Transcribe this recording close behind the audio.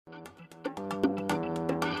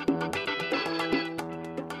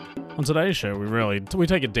On today's show, we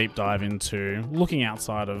take a deep dive into looking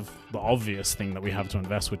outside of the obvious thing that we have to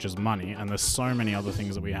invest, which is money, and there's so many other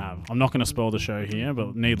things that we have. I'm not going to spoil the show here,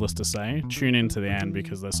 but needless to say, tune in to the end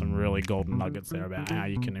because there's some really golden nuggets there about how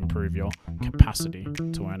you can improve your capacity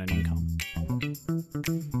to earn an income.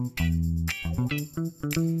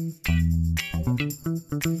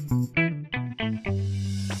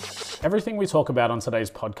 Everything we talk about on today's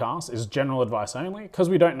podcast is general advice only because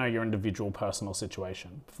we don't know your individual personal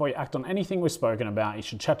situation. Before you act on anything we've spoken about, you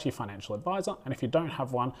should chat to your financial advisor, and if you don't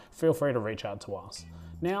have one, feel free to reach out to us.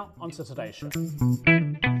 Now, on to today's show.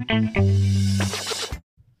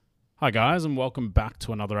 Hi guys, and welcome back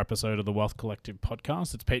to another episode of the Wealth Collective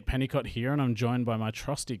podcast. It's Pete Pennicott here, and I'm joined by my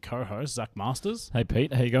trusty co-host, Zach Masters. Hey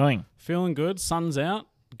Pete, how you going? Feeling good. Sun's out.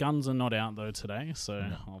 Guns are not out though today, so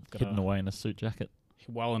I've got hidden away in a suit jacket.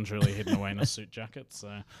 Well and truly hidden away in a suit jacket.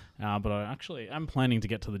 So, but I actually am planning to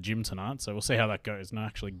get to the gym tonight, so we'll see how that goes and I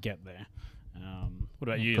actually get there. What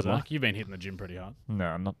about you, Zach? You've been hitting the gym pretty hard.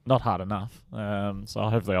 No, not hard enough. So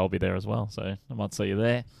hopefully I'll be there as well. So I might see you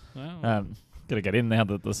there. Well, Gotta get in now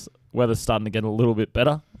that this weather's starting to get a little bit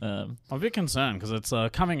better. I'm a bit concerned because it's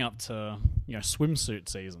coming up to swimsuit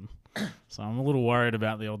season, so I'm a little worried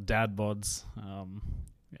about the old dad bods.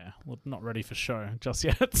 Not ready for show just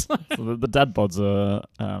yet. So the dad bods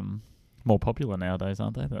are more popular nowadays,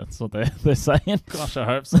 aren't they? That's what they're saying. Gosh, I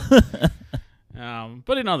hope so.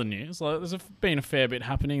 But in other news, there's been a fair bit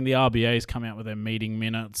happening. The RBA's come out with their meeting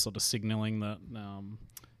minutes, sort of signalling that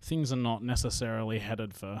things are not necessarily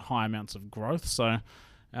headed for high amounts of growth. So,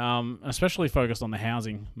 especially focused on the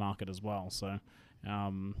housing market as well. So,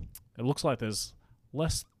 it looks like there's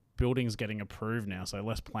less buildings getting approved now, so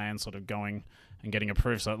less plans sort of going and getting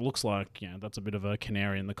approved. So it looks like that's a bit of a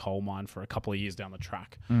canary in the coal mine for a couple of years down the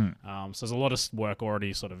track. So there's a lot of work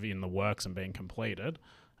already sort of in the works and being completed,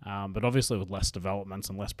 but obviously with less developments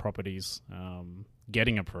and less properties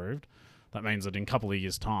getting approved, that means that in a couple of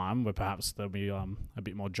years' time, where perhaps there'll be a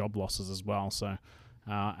bit more job losses as well. So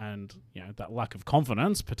and that lack of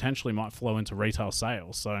confidence potentially might flow into retail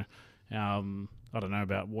sales. So I don't know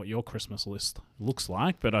about what your Christmas list looks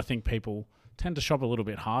like, but I think people tend to shop a little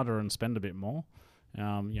bit harder and spend a bit more,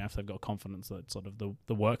 if they've got confidence that sort of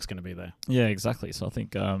the work's going to be there. Yeah, exactly. So I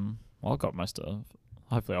think hopefully I'll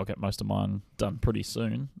get most of mine done pretty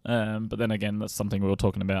soon. But then again, that's something we were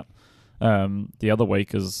talking about the other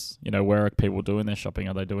week is, where are people doing their shopping?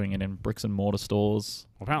 Are they doing it in bricks and mortar stores?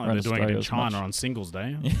 Well, apparently they're doing it in China on Singles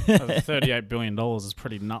Day. $38 billion is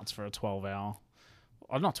pretty nuts for a 12-hour...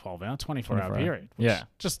 not 12-hour, 24-hour period. Which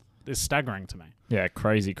just is staggering to me. Yeah,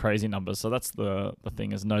 crazy numbers. So that's the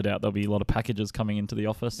thing is no doubt there'll be a lot of packages coming into the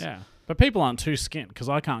office. Yeah, but people aren't too skint because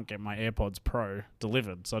I can't get my AirPods Pro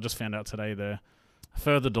delivered. So I just found out today there are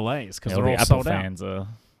further delays because they're all Apple sold fans out.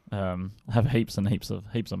 Have heaps and heaps of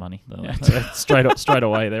money. They're straight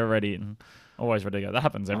away, they're ready and always ready to go. That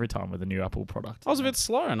happens every time with a new Apple product. I was a bit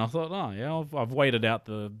slow and I thought, I've waited out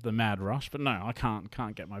the mad rush, but no, I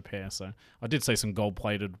can't get my pair. So I did see some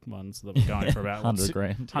gold-plated ones that were going for about 100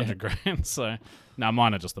 grand. 100 grand. So now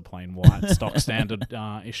mine are just the plain white stock standard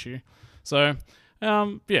issue. So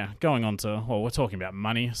going on to, we're talking about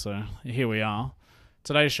money. So here we are.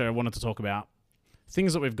 Today's show, I wanted to talk about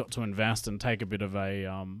things that we've got to invest and take a bit of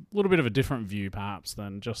a little bit of a different view perhaps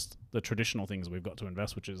than just the traditional things we've got to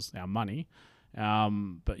invest, which is our money.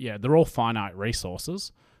 But they're all finite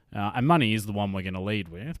resources, and money is the one we're going to lead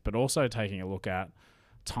with, but also taking a look at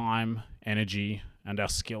time, energy, and our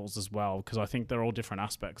skills as well, because I think they're all different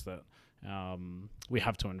aspects that we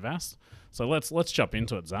have to invest. So let's jump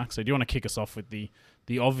into it, Zach. So do you want to kick us off with the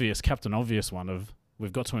obvious, Captain Obvious one of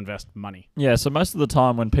we've got to invest money? Yeah, so most of the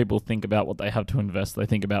time when people think about what they have to invest, they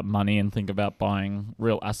think about money and think about buying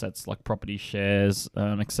real assets like property, shares,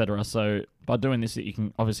 etc. So by doing this, you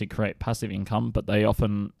can obviously create passive income, but they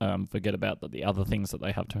often forget about the other things that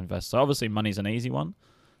they have to invest. So obviously money's an easy one.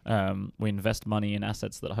 We invest money in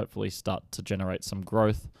assets that hopefully start to generate some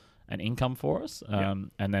growth and income for us, and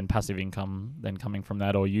then passive income then coming from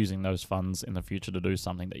that or using those funds in the future to do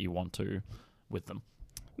something that you want to with them.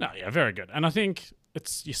 No, very good. And I think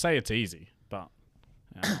you say it's easy, but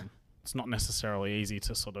it's not necessarily easy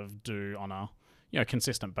to sort of do on a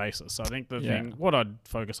consistent basis. So I think the thing, what I'd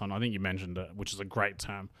focus on, I think you mentioned it, which is a great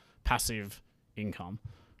term, passive income.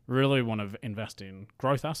 Really want to invest in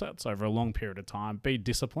growth assets over a long period of time. Be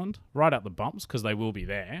disciplined, right out the bumps, because they will be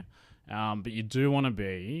there. But you do want to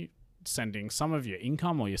be sending some of your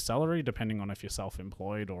income or your salary, depending on if you're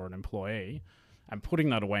self-employed or an employee, and putting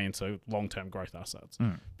that away into long-term growth assets,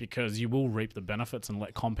 because you will reap the benefits and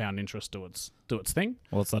let compound interest do its thing.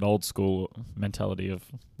 Well, it's that old school mentality of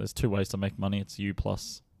there's two ways to make money. It's you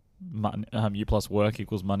plus you plus work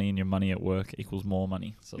equals money, and your money at work equals more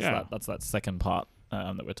money. So Yeah. that's that second part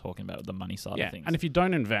that we're talking about, the money side of things. And if you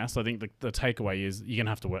don't invest, I think the takeaway is you're going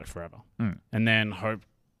to have to work forever. And then hope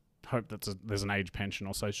that there's an age pension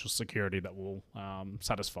or social security that will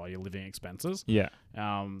satisfy your living expenses. Yeah.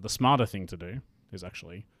 The smarter thing to do is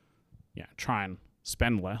actually try and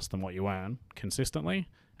spend less than what you earn consistently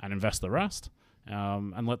and invest the rest.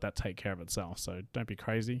 And let that take care of itself. So don't be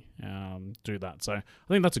crazy. Do that. So I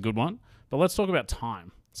think that's a good one. But let's talk about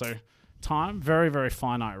time. So time, very, very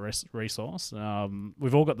finite resource.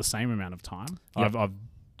 We've all got the same amount of time. Yep. I've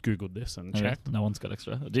Googled this and checked. No one's got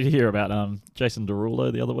extra. Did you hear about Jason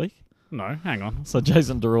Derulo the other week? No, hang on. So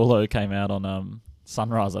Jason Derulo came out on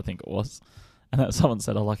Sunrise, I think it was. And someone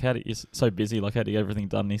said, "Oh, like, you're so busy, like, how do you get everything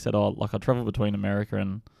done?" And he said, "Oh, like, I travel between America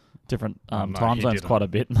and different time zones quite a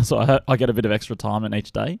bit, and so I get a bit of extra time in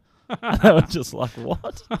each day." I was just like,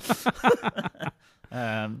 what?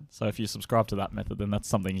 So if you subscribe to that method, then that's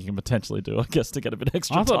something you can potentially do, I guess, to get a bit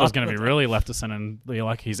extra time. I thought it was going to be really leftist and be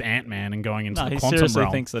like he's Ant-Man and going into the he quantum seriously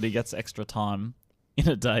realm. thinks that he gets extra time in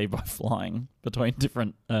a day by flying between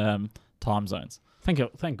different time zones.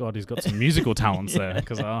 Thank God he's got some musical talents there,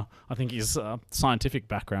 because I think his scientific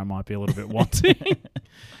background might be a little bit wanting.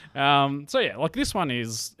 So yeah, like this one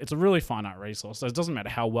it's a really finite resource. So it doesn't matter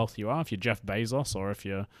how wealthy you are, if you're Jeff Bezos or if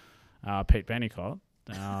you're Pete Pennicott.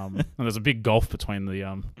 And there's a big gulf between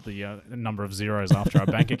the number of zeros after our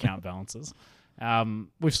bank account balances.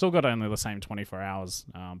 We've still got only the same 24 hours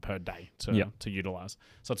per day to utilize.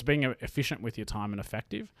 So it's being efficient with your time and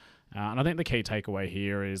effective. And I think the key takeaway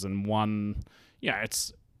here is,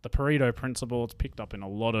 it's the Pareto principle. It's picked up in a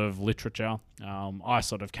lot of literature. I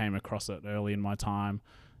sort of came across it early in my time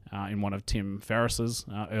in one of Tim Ferriss's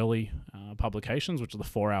early publications, which is the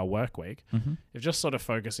 4-hour work week. Mm-hmm. It's just sort of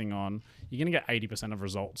focusing on, you're going to get 80% of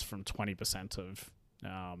results from 20% of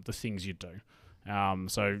the things you do.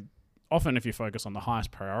 So often if you focus on the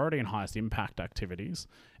highest priority and highest impact activities,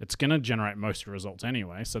 it's going to generate most of your results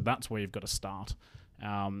anyway. So that's where you've got to start.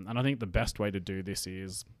 And I think the best way to do this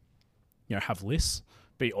is, have lists,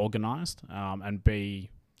 be organized, and be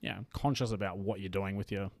conscious about what you're doing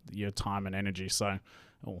with your time and energy. So,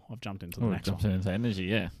 I've jumped into the next one. Jumped into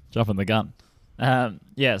energy, jumping the gun.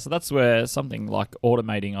 So that's where something like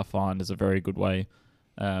automating, I find, is a very good way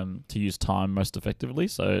to use time most effectively.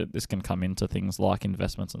 So this can come into things like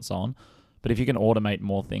investments and so on. But if you can automate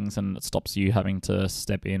more things and it stops you having to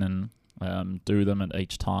step in and do them at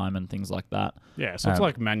each time and things like that. Yeah, so it's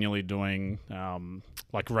like manually doing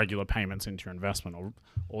like regular payments into your investment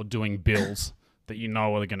or doing bills that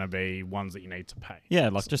are going to be ones that you need to pay. Yeah,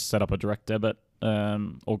 like just set up a direct debit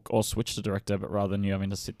or switch to direct debit rather than you having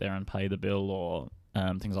to sit there and pay the bill or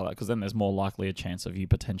things like that, because then there's more likely a chance of you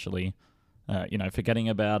potentially, forgetting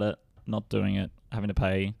about it, not doing it, having to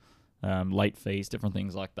pay late fees, different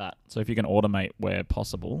things like that. So if you can automate where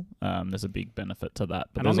possible, there's a big benefit to that.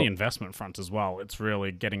 But and on the investment front as well, it's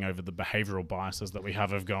really getting over the behavioral biases that we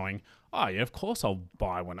have of going, of course I'll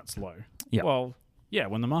buy when it's low. Yeah. Well,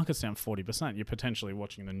 when the market's down 40%, you're potentially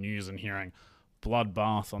watching the news and hearing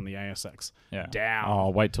bloodbath on the ASX. Down. Oh,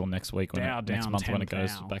 wait till next week next month when it goes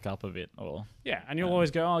 10,000. back up a bit. And you'll always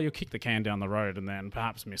go, you'll kick the can down the road and then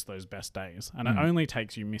perhaps miss those best days. And it only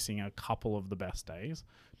takes you missing a couple of the best days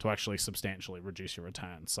to actually substantially reduce your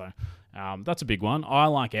returns. So that's a big one. I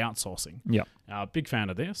like outsourcing. Yeah. Big fan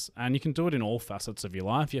of this. And you can do it in all facets of your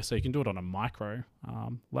life. So you can do it on a micro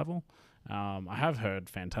level. I have heard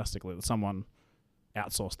fantastically that someone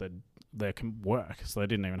outsourced their work, so they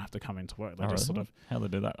didn't even have to come into work. They just sort of... How they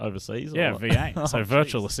do that? Overseas? Yeah, VA. So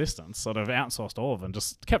virtual assistants sort of outsourced all of them,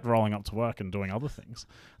 just kept rolling up to work and doing other things.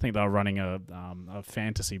 I think they were running a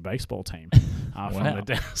fantasy baseball team from their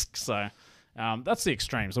desk. So that's the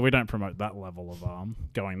extreme. So we don't promote that level of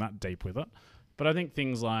going that deep with it. But I think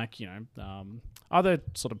things like, other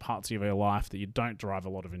sort of parts of your life that you don't derive a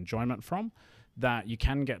lot of enjoyment from, that you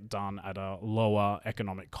can get done at a lower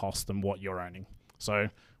economic cost than what you're earning. So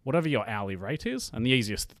whatever your hourly rate is, and the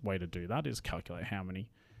easiest way to do that is calculate how many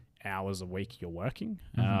hours a week you're working,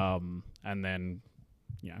 and then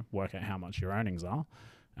work out how much your earnings are.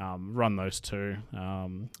 Run those two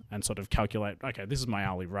and sort of calculate, okay, this is my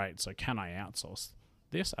hourly rate, so can I outsource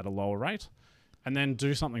this at a lower rate? And then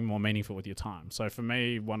do something more meaningful with your time. So for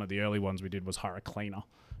me, one of the early ones we did was hire a cleaner.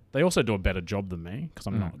 They also do a better job than me because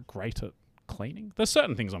I'm not great at cleaning. There's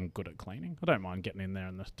certain things I'm good at cleaning. I don't mind getting in there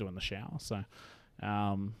and doing the shower. So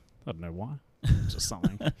I don't know why. It's just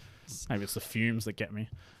something. Maybe it's the fumes that get me.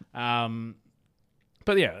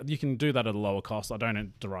 But yeah, you can do that at a lower cost. I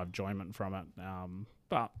don't derive enjoyment from it.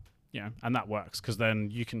 But and that works because then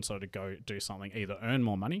you can sort of go do something, either earn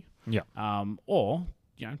more money, or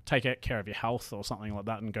take care of your health or something like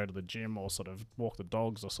that and go to the gym or sort of walk the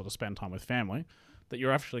dogs or sort of spend time with family, that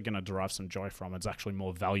you're actually going to derive some joy from. It's actually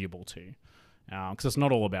more valuable to you. Because it's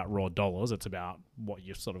not all about raw dollars. It's about where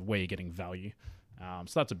you're getting value.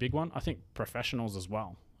 So that's a big one. I think professionals as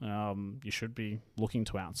well. You should be looking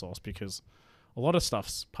to outsource because a lot of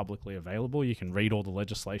stuff's publicly available. You can read all the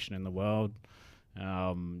legislation in the world.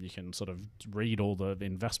 You can sort of read all the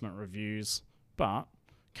investment reviews. But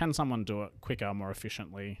can someone do it quicker, more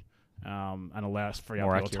efficiently, and allow us free up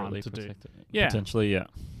your time to do? Yeah, potentially, yeah.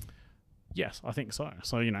 Yes, I think so.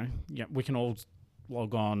 So we can all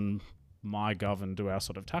log on MyGov and do our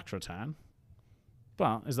sort of tax return.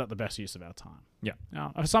 But is that the best use of our time? Yeah.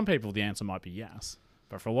 Now, for some people, the answer might be yes.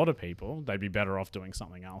 But for a lot of people, they'd be better off doing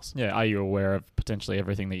something else. Yeah. Are you aware of potentially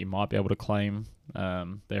everything that you might be able to claim?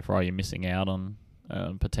 Therefore, are you missing out on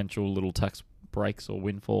potential little tax breaks or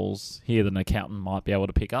windfalls here that an accountant might be able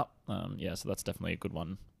to pick up? So that's definitely a good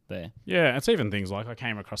one there. Yeah, it's even things like I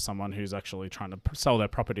came across someone who's actually trying to sell their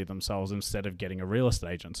property themselves instead of getting a real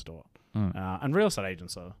estate agent to do it. And real estate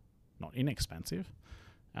agents are not inexpensive.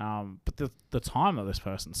 But the time that this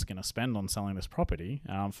person's going to spend on selling this property,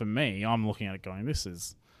 for me, I'm looking at it going, this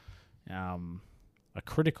is a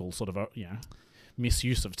critical sort of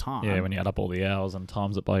misuse of time. Yeah, when you add up all the hours and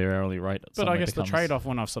times it by your hourly rate. But I guess the trade-off,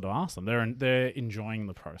 when I've sort of asked them, they're enjoying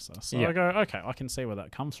the process. So I go, okay, I can see where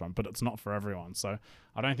that comes from, but it's not for everyone. So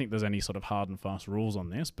I don't think there's any sort of hard and fast rules on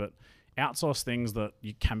this, but outsource things that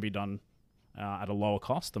you can be done at a lower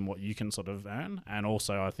cost than what you can sort of earn. And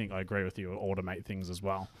also, I think I agree with you, automate things as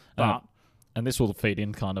well. But and this will feed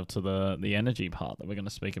in kind of to the energy part that we're going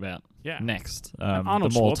to speak about next.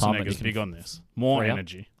 Arnold Schwarzenegger's big on this. More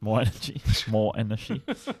energy. More energy. More energy.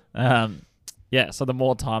 So the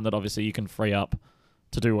more time that obviously you can free up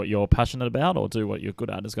to do what you're passionate about or do what you're good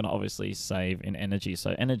at is going to obviously save in energy.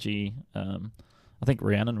 So energy, I think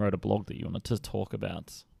Rhiannon wrote a blog that you wanted to talk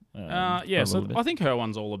about. So I think her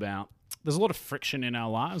one's all about, there's a lot of friction in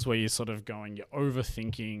our lives where you're sort of you're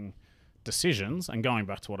overthinking decisions, and going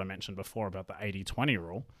back to what I mentioned before about the 80-20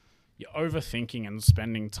 rule, you're overthinking and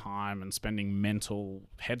spending time and spending mental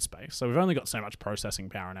headspace. So we've only got so much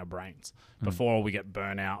processing power in our brains before we get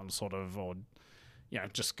burnout and sort of,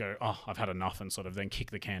 just go, I've had enough, and sort of then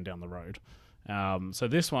kick the can down the road. So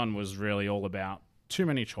this one was really all about too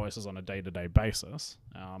many choices on a day-to-day basis.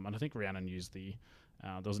 And I think Rhiannon used there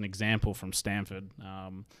was an example from Stanford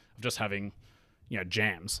of just having,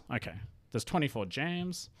 jams. Okay, there's 24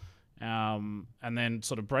 jams. And then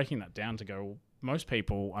sort of breaking that down to go, most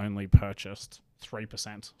people only purchased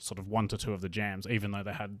 3%, sort of 1 to 2 of the jams, even though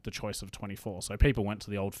they had the choice of 24. So people went to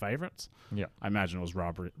the old favourites. Yeah. I imagine it was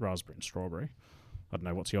raspberry and strawberry. I don't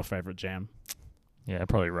know, what's your favourite jam? Yeah,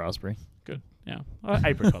 probably raspberry. Good, yeah.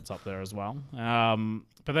 Apricot's up there as well.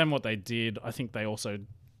 But then what they did, I think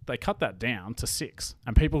they cut that down to 6,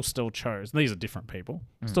 and people still chose, these are different people,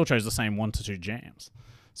 still chose the same 1 to 2 jams.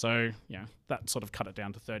 So, that sort of cut it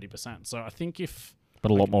down to 30%. So I think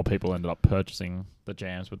But a lot more people ended up purchasing the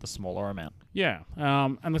jams with the smaller amount. Yeah.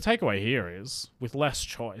 And the takeaway here is, with less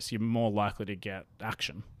choice, you're more likely to get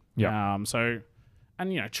action. Yeah.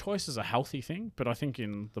 Choice is a healthy thing, but I think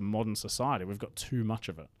in the modern society, we've got too much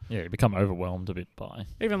of it. Yeah, you become overwhelmed a bit by...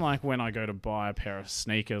 Even like when I go to buy a pair of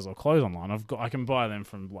sneakers or clothes online, I can buy them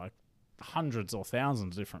from like hundreds or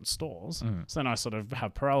thousands of different stores. So then I sort of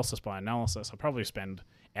have paralysis by analysis. I probably spend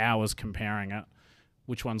hours comparing it.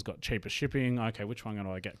 Which one's got cheaper shipping? Okay, which one do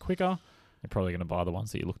I get quicker? You're probably going to buy the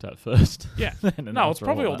ones that you looked at first. Yeah. No, it's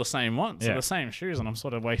probably all the same ones. So the same shoes, and I'm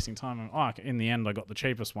sort of wasting time. In the end, I got the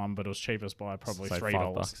cheapest one, but it was cheapest by probably $3.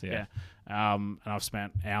 $5, yeah. And I've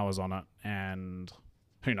spent hours on it, and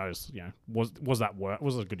who knows, was that worth?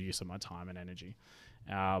 Was it a good use of my time and energy?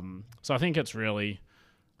 So I think it's really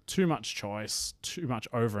too much choice, too much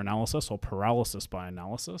over-analysis or paralysis by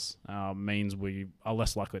analysis means we are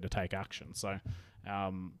less likely to take action. So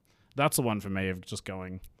that's the one for me of just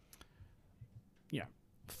going,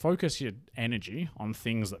 focus your energy on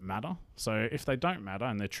things that matter. So if they don't matter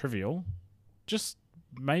and they're trivial, just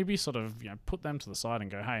maybe sort of put them to the side and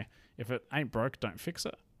go, hey, if it ain't broke, don't fix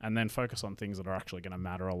it. And then focus on things that are actually going to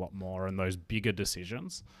matter a lot more and those bigger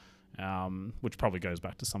decisions. Which probably goes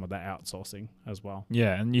back to some of that outsourcing as well.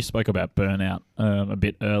 Yeah, and you spoke about burnout a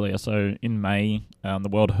bit earlier. So in May, the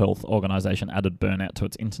World Health Organization added burnout to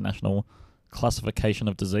its international classification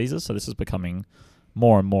of diseases. So this is becoming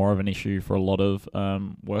more and more of an issue for a lot of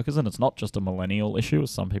workers, and it's not just a millennial issue, as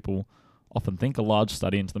some people often think. A large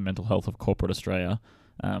study into the mental health of corporate Australia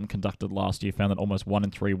conducted last year found that almost 1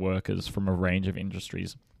 in 3 workers from a range of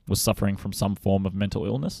industries was suffering from some form of mental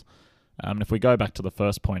illness. And if we go back to the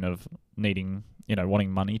first point of needing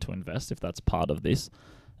wanting money to invest, if that's part of this,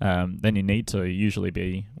 then you need to usually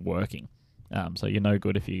be working. So you're no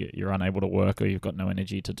good if you're unable to work or you've got no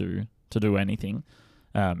energy to do anything,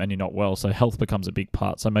 and you're not well. So health becomes a big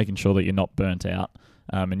part. So making sure that you're not burnt out,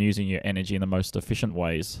 and using your energy in the most efficient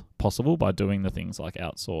ways possible by doing the things like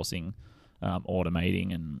outsourcing,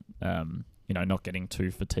 automating, and not getting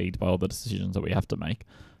too fatigued by all the decisions that we have to make,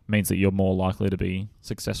 means that you're more likely to be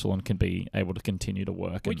successful and can be able to continue to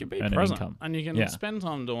work and can be earn present, an income. and you can spend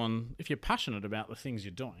time doing, if you're passionate about the things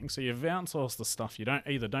you're doing. So you've outsourced the stuff you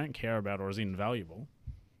don't care about or is invaluable,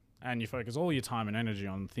 and you focus all your time and energy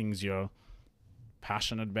on things you're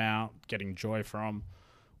passionate about, getting joy from,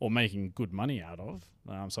 or making good money out of.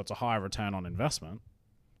 So it's a higher return on investment.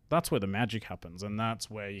 That's where the magic happens, and that's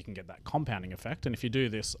where you can get that compounding effect. And if you do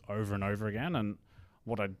this over and over again, and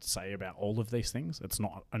what I'd say about all of these things, it's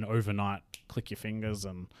not an overnight click your fingers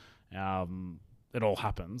and it all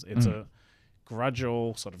happens. It's a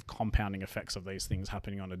gradual sort of compounding effects of these things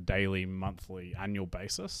happening on a daily, monthly, annual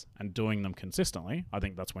basis, and doing them consistently. I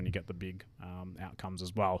think that's when you get the big outcomes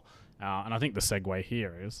as well. And I think the segue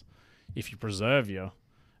here is, if you preserve your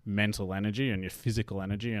mental energy and your physical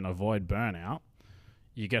energy and avoid burnout,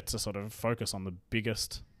 you get to sort of focus on the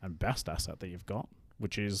biggest and best asset that you've got,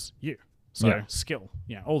 which is you. So skill,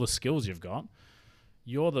 all the skills you've got,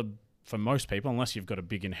 for most people, unless you've got a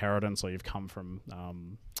big inheritance or you've come from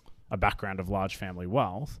a background of large family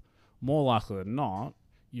wealth, more likely than not,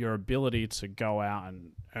 your ability to go out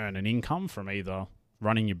and earn an income from either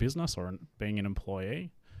running your business or being an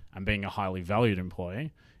employee and being a highly valued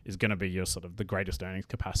employee is going to be your sort of the greatest earnings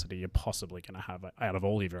capacity you're possibly going to have out of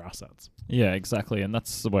all of your assets. Yeah, exactly. And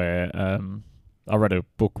that's where I read a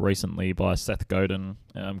book recently by Seth Godin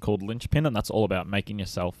called Linchpin, and that's all about making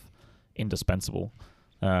yourself indispensable.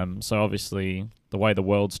 So obviously the way the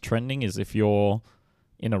world's trending is, if you're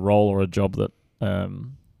in a role or a job that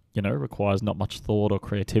requires not much thought or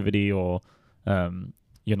creativity, or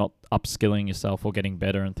you're not upskilling yourself or getting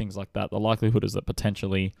better and things like that, the likelihood is that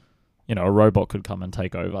potentially a robot could come and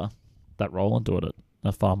take over that role and do it at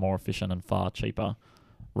a far more efficient and far cheaper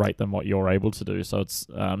rate than what you're able to do. So it's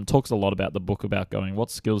talks a lot about the book about going,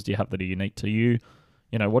 what skills do you have that are unique to you?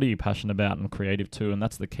 What are you passionate about and creative to? And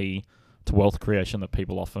that's the key to wealth creation that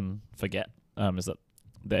people often forget, is that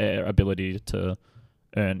their ability to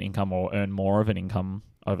earn income or earn more of an income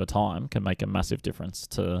over time can make a massive difference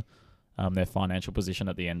to their financial position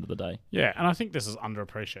at the end of the day. Yeah, and I think this is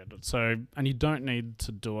underappreciated. So, and you don't need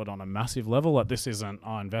to do it on a massive level. Like, this isn't,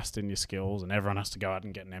 invest in your skills and everyone has to go out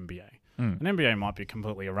and get an MBA. An MBA might be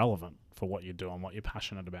completely irrelevant for what you do and what you're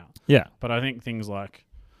passionate about. Yeah. But I think things like,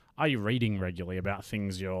 are you reading regularly about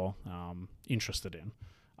things you're interested in?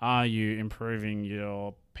 Are you improving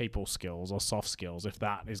your people skills or soft skills, if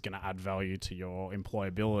that is going to add value to your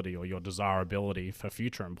employability or your desirability for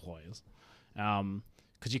future employers?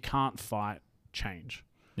 Because you can't fight change.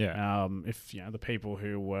 Yeah. If the people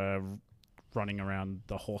who were running around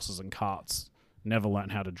the horses and carts never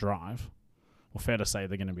learnt how to drive, well, fair to say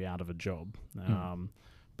they're going to be out of a job.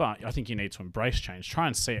 But I think you need to embrace change. Try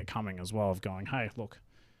and see it coming as well, of going, hey, look,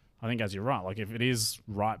 I think as you're right, like if it is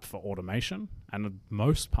ripe for automation, and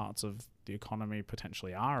most parts of the economy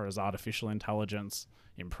potentially are, as artificial intelligence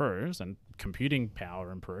improves and computing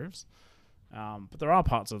power improves, but there are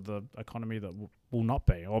parts of the economy that will not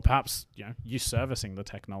be, or perhaps you servicing the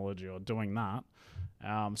technology or doing that.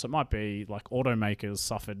 So it might be like automakers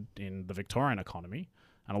suffered in the Victorian economy,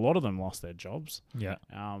 and a lot of them lost their jobs. Yeah.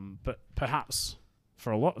 But perhaps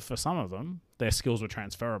for some of them, their skills were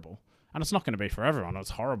transferable. And it's not going to be for everyone. It's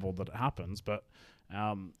horrible that it happens, but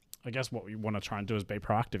I guess what we want to try and do is be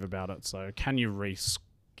proactive about it. So can you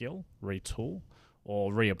reskill, retool,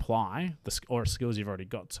 or reapply or skills you've already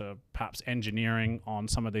got to perhaps engineering on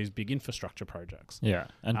some of these big infrastructure projects? Yeah,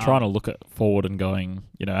 and trying to look at forward and going,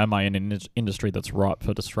 am I in an industry that's ripe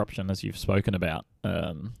for disruption, as you've spoken about,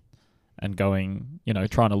 and going,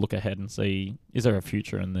 trying to look ahead and see, is there a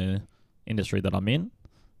future in the industry that I'm in?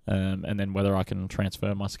 And then whether I can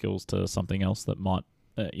transfer my skills to something else that might,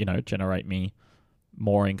 generate me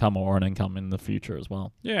more income or an income in the future as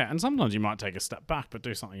well. Yeah, and sometimes you might take a step back, but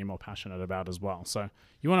do something you're more passionate about as well. So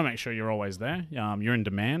you want to make sure you're always there. You're in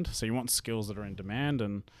demand, so you want skills that are in demand,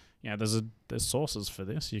 and there's sources for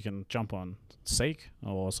this. You can jump on Seek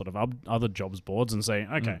or sort of other jobs boards and say,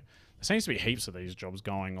 okay, there seems to be heaps of these jobs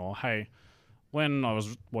going, or hey, when I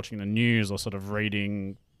was watching the news or sort of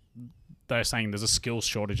reading, they're saying there's a skills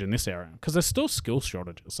shortage in this area, because there's still skills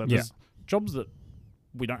shortages. So there's jobs that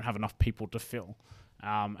we don't have enough people to fill.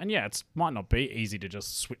 And it might not be easy to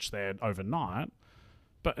just switch there overnight,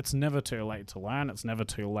 But it's never too late to learn. It's never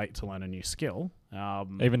too late to learn a new skill.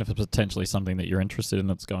 Even if it's potentially something that you're interested in,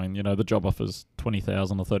 that's going, the job offers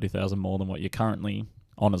 20,000 or 30,000 more than what you're currently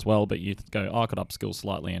on as well, but you go, I could upskill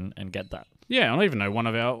slightly and get that. Yeah, and I even know one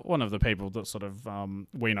of the people that sort of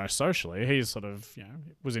we know socially. He's sort of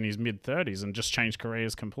was in his mid-30s and just changed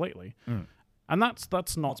careers completely. And that's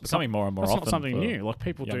not becoming more and more often. That's not something new. Like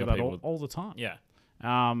people do that all the time. Yeah.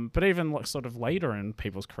 But even like sort of later in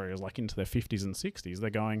people's careers, like into their 50s and 60s, they're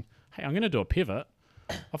going, hey, I'm going to do a pivot.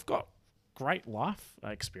 I've got great life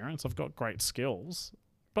experience. I've got great skills.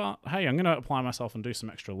 But hey, I'm going to apply myself and do some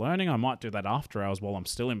extra learning. I might do that after hours while I'm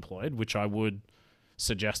still employed, which I would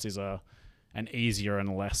suggest is an easier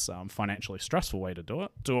and less financially stressful way to do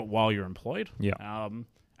it. Do it while you're employed. Yeah.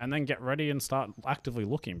 And then get ready and start actively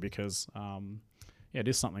looking because it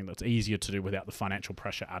is something that's easier to do without the financial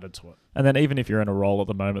pressure added to it. And then even if you're in a role at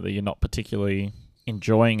the moment that you're not particularly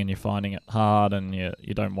enjoying and you're finding it hard and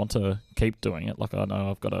you don't want to keep doing it, like I know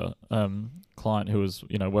I've got a client who was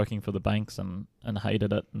working for the banks and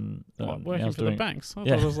hated it. And working for the banks? I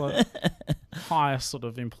thought it was like highest sort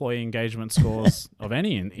of employee engagement scores of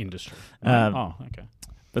any industry. Okay.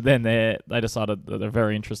 But then they decided that they're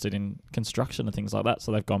very interested in construction and things like that,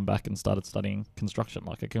 so they've gone back and started studying construction,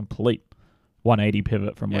 like a complete 180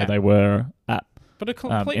 pivot from where they were at. But a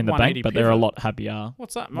complete in the 180 bank, but they're a lot happier.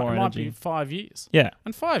 What's that? More It might energy. be 5 years. Yeah.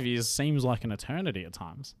 And 5 years seems like an eternity at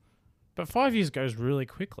times. But 5 years goes really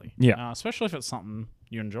quickly. Yeah. Especially if it's something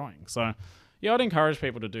you're enjoying. So, yeah, I'd encourage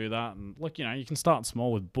people to do that. And look, you can start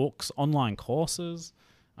small with books, online courses.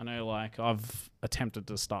 I know, like, I've attempted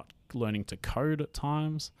to start learning to code at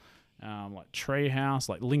times. Like Treehouse,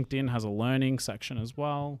 like LinkedIn has a learning section as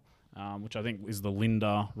well. Which I think is the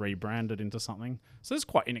Lynda rebranded into something. So it's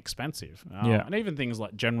quite inexpensive. And even things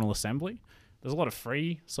like General Assembly. There's a lot of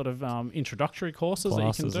free sort of introductory courses that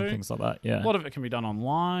you can do. And things like that, yeah. A lot of it can be done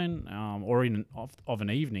online or in of an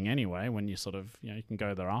evening anyway when you sort of, you can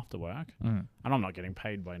go there after work. And I'm not getting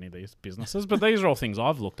paid by any of these businesses, but these are all things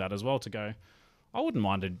I've looked at as well to go, I wouldn't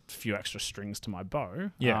mind a few extra strings to my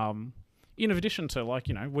bow. Yeah. In addition to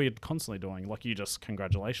we're constantly doing, like you just,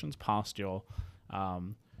 congratulations, passed your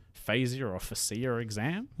FASEA or FASEA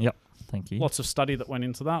exam. Yep. Thank you. Lots of study that went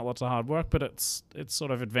into that, lots of hard work, but it's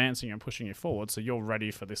sort of advancing and pushing you forward. So you're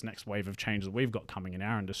ready for this next wave of change that we've got coming in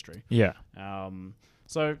our industry. Yeah.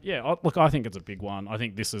 So yeah, look, I think it's a big one. I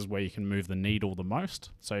think this is where you can move the needle the most.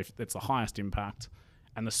 So if it's the highest impact,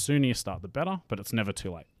 and the sooner you start, the better. But it's never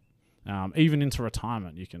too late. Even into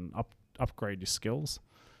retirement, you can upgrade your skills,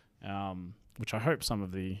 which I hope some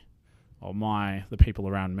of the people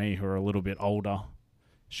around me who are a little bit older.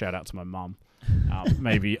 Shout out to my mum.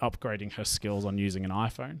 Maybe upgrading her skills on using an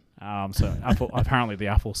iPhone. So apparently the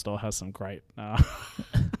Apple Store has some great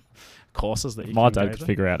courses that you can My dad go could to.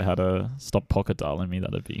 figure out how to stop pocket dialing me.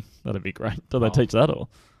 That'd be great. Do they teach that or?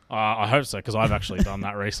 I hope so, because I've actually done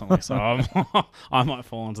that recently, so I might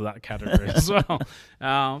fall into that category as well.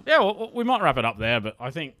 We might wrap it up there, but I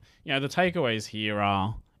think the takeaways here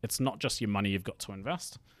are it's not just your money you've got to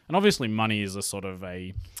invest, and obviously money is a sort of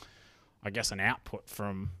an output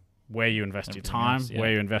from where you invest your time,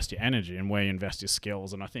 where you invest your energy, and where you invest your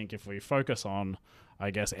skills. And I think if we focus on,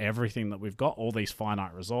 everything that we've got, all these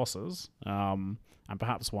finite resources, and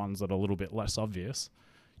perhaps ones that are a little bit less obvious,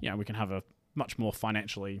 we can have a much more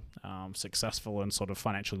financially successful and sort of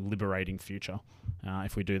financially liberating future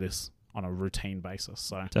if we do this on a routine basis.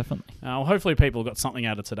 So Definitely. Hopefully people got something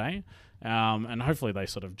out of today, and hopefully they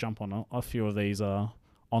sort of jump on a few of these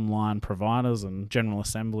online providers and General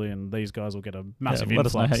Assembly, and these guys will get a massive Let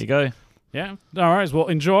us influx. know how you go. Yeah. No worries. Well,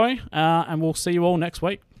 enjoy, and we'll see you all next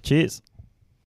week. Cheers.